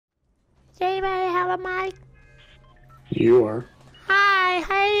Does anybody have a mic? You are. Hi,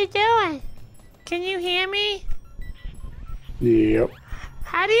 how you doing? Can you hear me? Yep.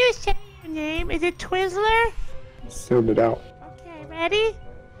 How do you say your name? Is it Twizzler? Sound it out. Okay, ready?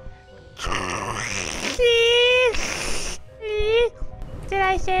 Did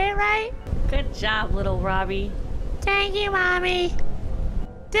I say it right? Good job, little Robbie. Thank you, Mommy.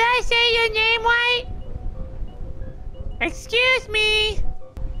 Did I say your name right? Excuse me.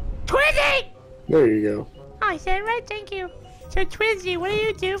 Twizzy! There you go. Oh, I said it right, thank you. So, Twizzy, what do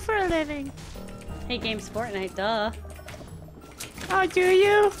you do for a living? He games Fortnite, duh. Oh, do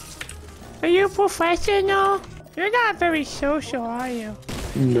you? Are you a professional? You're not very social, are you?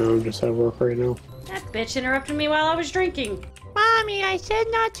 No, I'm just at work right now. That bitch interrupted me while I was drinking. Mommy, I said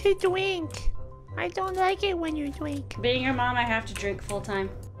not to drink. I don't like it when you drink. Being your mom, I have to drink full time.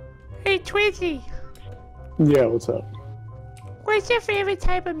 Hey, Twizzy, Yeah, what's up? what's your favorite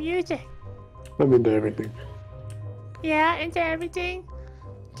type of music? I'm into everything. Yeah, into everything?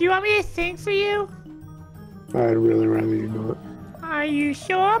 Do you want me to sing for you? I'd really rather you not. Are you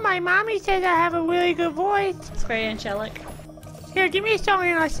sure? My mommy says I have a really good voice. It's very angelic. Here, give me a song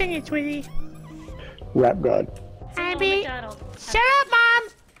and I'll sing it, Twizzy. Rap God. McDonald. Shut up, Mom!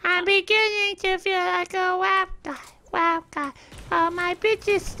 I'm beginning to feel like a wap guy, wap guy. All my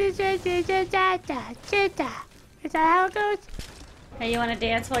bitches, is that how it goes? Hey, you want to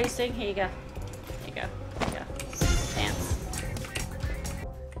dance while you sing? Here you go. Here you go. Here you go. Dance.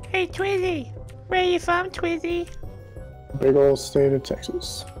 Hey, Twizzy, where you from, Twizzy? Big ol' state of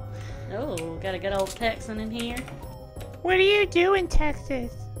Texas. Oh, got a good old Texan in here. What do you do in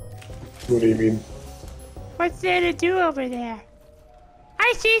Texas? What do you mean? What's there to do over there?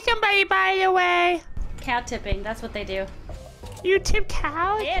 I see somebody, by the way. Cow tipping, that's what they do. You tip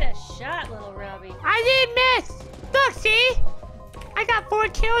cows? Hit a shot, little Robbie. I didn't miss. Look, see? I got 4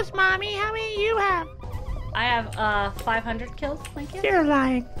 kills, Mommy. How many do you have? I have 500 kills, thank you. You're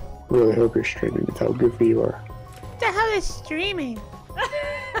lying. Really hope you're streaming with how goofy you are. What the hell is streaming?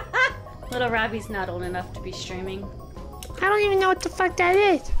 Little Robbie's not old enough to be streaming. I don't even know what the fuck that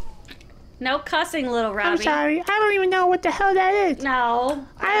is. No cussing, little Robbie. I'm sorry. I don't even know what the hell that is. No.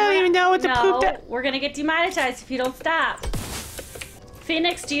 I don't even know what the poop that... We're gonna get demonetized if you don't stop.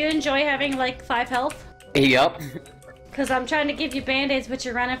 Phoenix, do you enjoy having like 5 health? Yup. Cause I'm trying to give you band-aids, but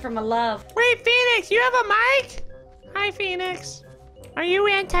you're running from a love. Wait, Phoenix, you have a mic? Hi, Phoenix. Are you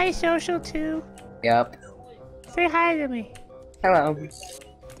antisocial too? Yup. Say hi to me. Hello.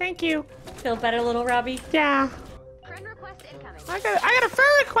 Thank you. Feel better, little Robbie? Yeah. Friend request incoming. I got a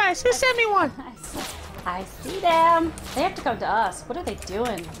friend request. Who sent me one? I see them. They have to come to us. What are they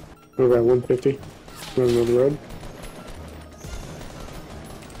doing? Over at 150. Running on the road.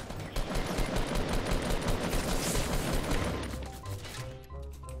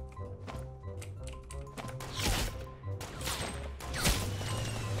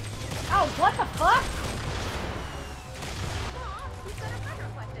 Oh, what the fuck? We've got a friend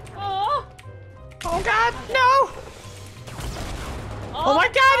request incoming. Oh. Oh God, no! Oh my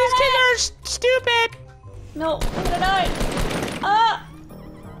God, these kids are stupid. No, what did I? Ah!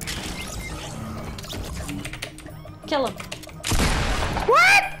 Kill him.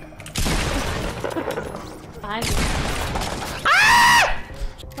 What? Behind you. Ah!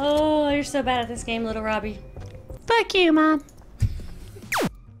 Oh, you're so bad at this game, little Robbie. Fuck you, Mom.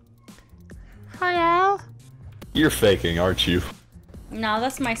 Hello? You're faking, aren't you? No,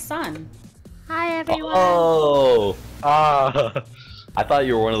 that's my son. Hi, everyone. Oh! I thought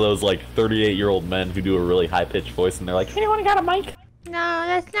you were one of those like 38-year-old men who do a really high-pitched voice and they're like, anyone got a mic? No,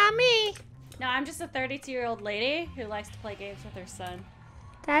 that's not me. No, I'm just a 32-year-old lady who likes to play games with her son.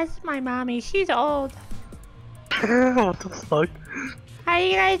 That's my mommy. She's old. What the fuck? How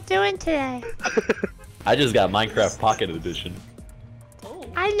you guys doing today? I just got Minecraft Pocket Edition. Oh.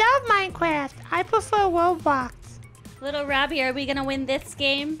 I love Minecraft. I prefer Roblox. Little Robbie, are we gonna win this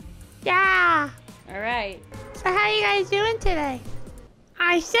game? Yeah. Alright. So how you guys doing today?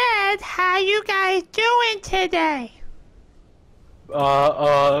 I said, how you guys doing today?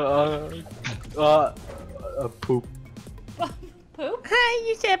 Poop. Poop?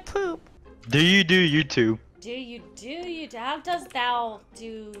 You said poop. Do you do YouTube? How does thou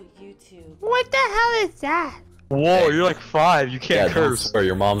do YouTube? What the hell is that? Whoa, you're like 5, you can't Yeah, don't curse. swear,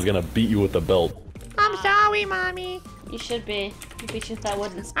 your mom's gonna beat you with a belt. I'm sorry, Mommy. You should be. You beat you with that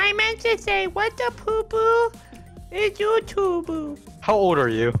wooden spoon. I meant to say, what the poo-poo is YouTube-boo. How old are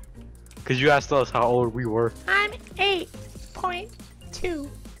you? Because you asked us how old we were. I'm 8.2.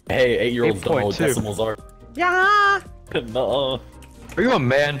 Hey, 8-year-olds don't know what 8.2. decimals are. Yeah. No. Are you a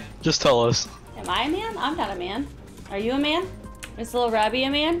man? Just tell us. Am I a man? I'm not a man. Are you a man? Is little Robbie a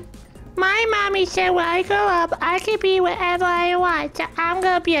man? My mommy said when I grow up, I can be whatever I want. So I'm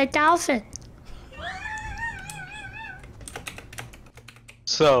gonna be a dolphin.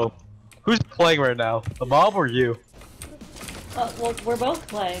 So, who's playing right now? The mom or you? Well, we're both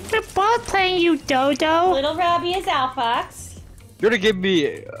playing. We're both playing, you dodo. Little Robbie is Alphax. You're gonna give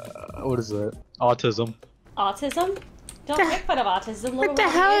me, what is it? Autism. Autism? Don't The- make fun of autism. Little What the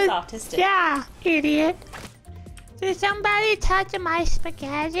Robbie hell is is... autistic. Yeah, idiot. Did somebody touch my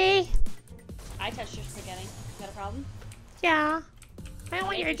spaghetti? I touched your spaghetti. Got a problem? Yeah. I don't I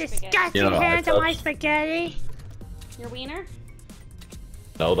want your ate your spaghetti. disgusting You know, I hands on my touched- spaghetti. Your wiener?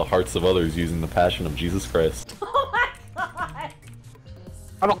 No, the hearts of others using the passion of Jesus Christ. Oh my god!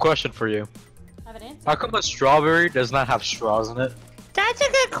 I have a question for you. Have an answer? How come a strawberry does not have straws in it? That's a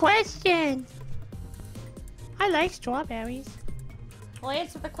good question. I like strawberries. Well,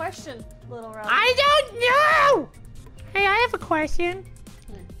 answer the question, Little Robbie. I don't know! Hey, I have a question.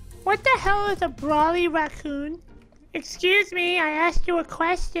 What the hell is a brawly raccoon? Excuse me, I asked you a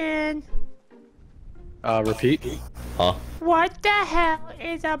question. Repeat. Huh? What the hell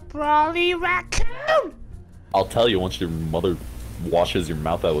is a brawly raccoon? I'll tell you once your mother washes your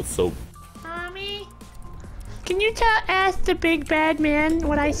mouth out with soap. Mommy? Can you ask the big bad man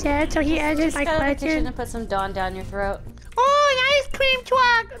what I said so he answers my Just go to the kitchen question? and put some Dawn down your throat. Oh, an ice cream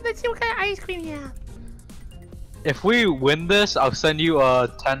truck! Let's see what kind of ice cream you have. If we win this, I'll send you a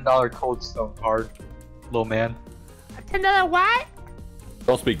 $10 Cold Stone card, little man. Another what?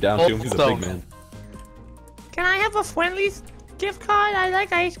 Don't speak down to him, he's a big man. Can I have a Friendly's gift card? I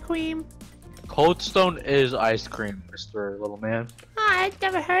like ice cream. Cold Stone is ice cream, Mr. Little Man. Oh, I've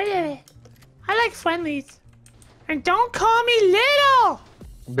never heard of it. I like Friendly's. And don't call me little!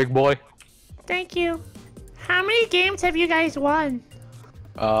 Big boy. Thank you. How many games have you guys won?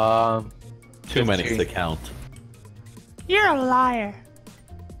 Too many 15. to count. You're a liar.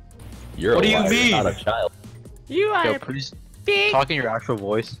 You're What a do you liar, mean? not a child. You are Yo, please big. talk in your actual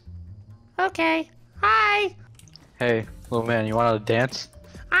voice. Okay. Hi. Hey, little man, you wanna dance?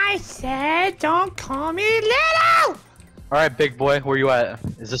 I said don't call me little! Alright, big boy, where you at?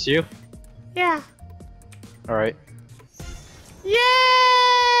 Is this you? Yeah. Alright.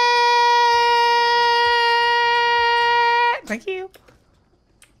 Yeah! Thank you.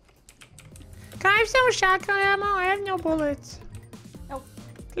 Can I have some shotgun ammo? I have no bullets. Nope.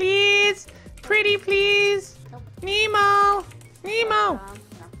 Please. Pretty please. Nope. Nemo. Nemo.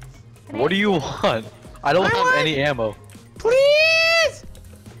 No. What do you want? I don't I have want- any ammo. Please.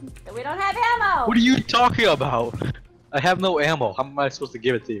 We don't have ammo! What are you talking about? I have no ammo. How am I supposed to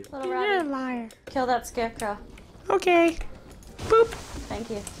give it to you? Little You're a Robbie, liar. kill that scarecrow. Okay. Boop. Thank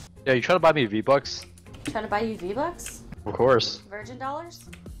you. Yeah, you try to buy me V-Bucks? Trying to buy you V-Bucks? Of course. Virgin dollars?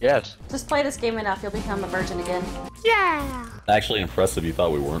 Yes. Just play this game enough, you'll become a virgin again. Yeah. Actually impressive you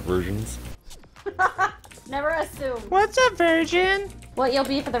thought we weren't virgins. Never assume. What's a virgin? What you'll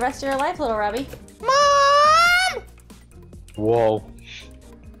be for the rest of your life, Little Robbie. Mom! Whoa.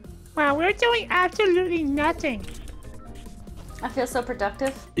 Wow, we're doing absolutely nothing. I feel so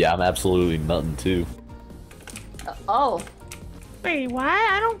productive. Yeah, I'm absolutely nothing too. Oh. Wait, what?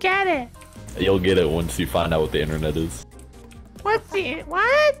 I don't get it. You'll get it once you find out what the internet is. What's the...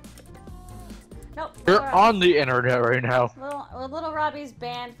 What? Nope. You're Little- on the internet right now. Little Robbie's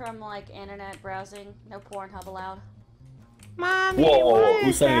banned from, like, internet browsing. No Pornhub allowed. Mommy, Whoa, whoa, what whoa. Who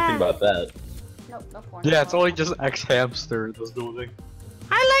is said that? anything about that? Nope, no Pornhub. Yeah, it's allowed. only just X-Hamster that's building.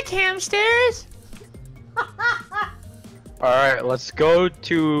 I like hamsters. Alright, let's go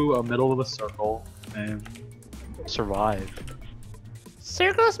to a middle of the circle and survive.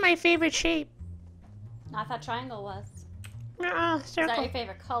 Circle's my favorite shape. I thought triangle was. Is Is that circle. your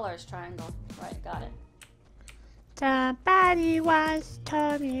favorite color is triangle? Right, got it. Somebody once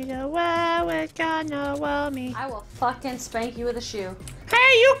told me the world was gonna want me. I will fucking spank you with a shoe.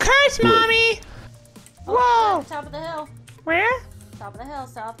 Hey, you curse, mommy! Oh, Whoa! top of the hill. Where? Top of the hill,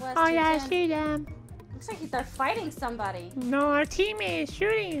 southwest. Oh yeah, I 210. see them. Looks like they're fighting somebody. No, our teammate is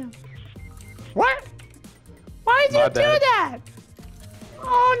shooting him. What? Why did My you do bad. that?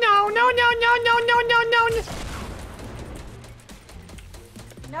 Oh no, no, no, no, no, no, no, no.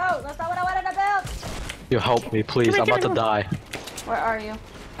 No, that's not what I wanted to build. You help me, please. Come I'm here, about to come die. Where are you?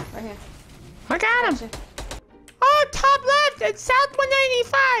 Right here. I got him. Gotcha. Oh, top left, it's South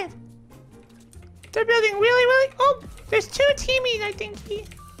 195. They're building really, really. Oh, there's two teammates, I think.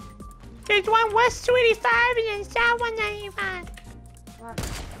 There's one West 285 and then South 195.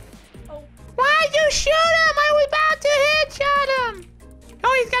 What? Oh, Why'd you shoot him? I was about to headshot him.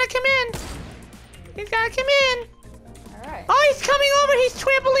 Oh, he's gotta come in. He's gotta come in. alright. Oh, he's coming over. He's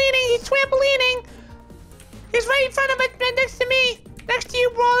trampolining. He's trampolining. He's right in front of me, next to me. Next to you,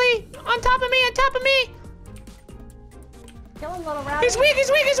 Broly. On top of me, on top of me! Kill him, little rowdy. He's weak, he's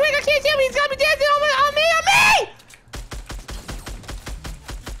weak, he's weak! I can't see him! He's got me dancing on me, on me!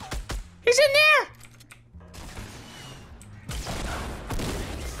 He's in there!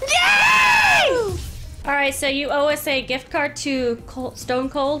 Yay! Alright, so you owe us a gift card to Stone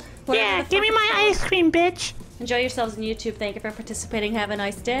Cold. Whatever Yeah, the give fuck me it's my called. ice cream, bitch! Enjoy yourselves on YouTube. Thank you for participating. Have a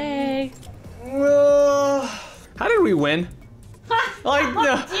nice day. How did we win? Like,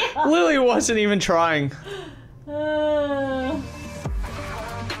 Lily wasn't even trying.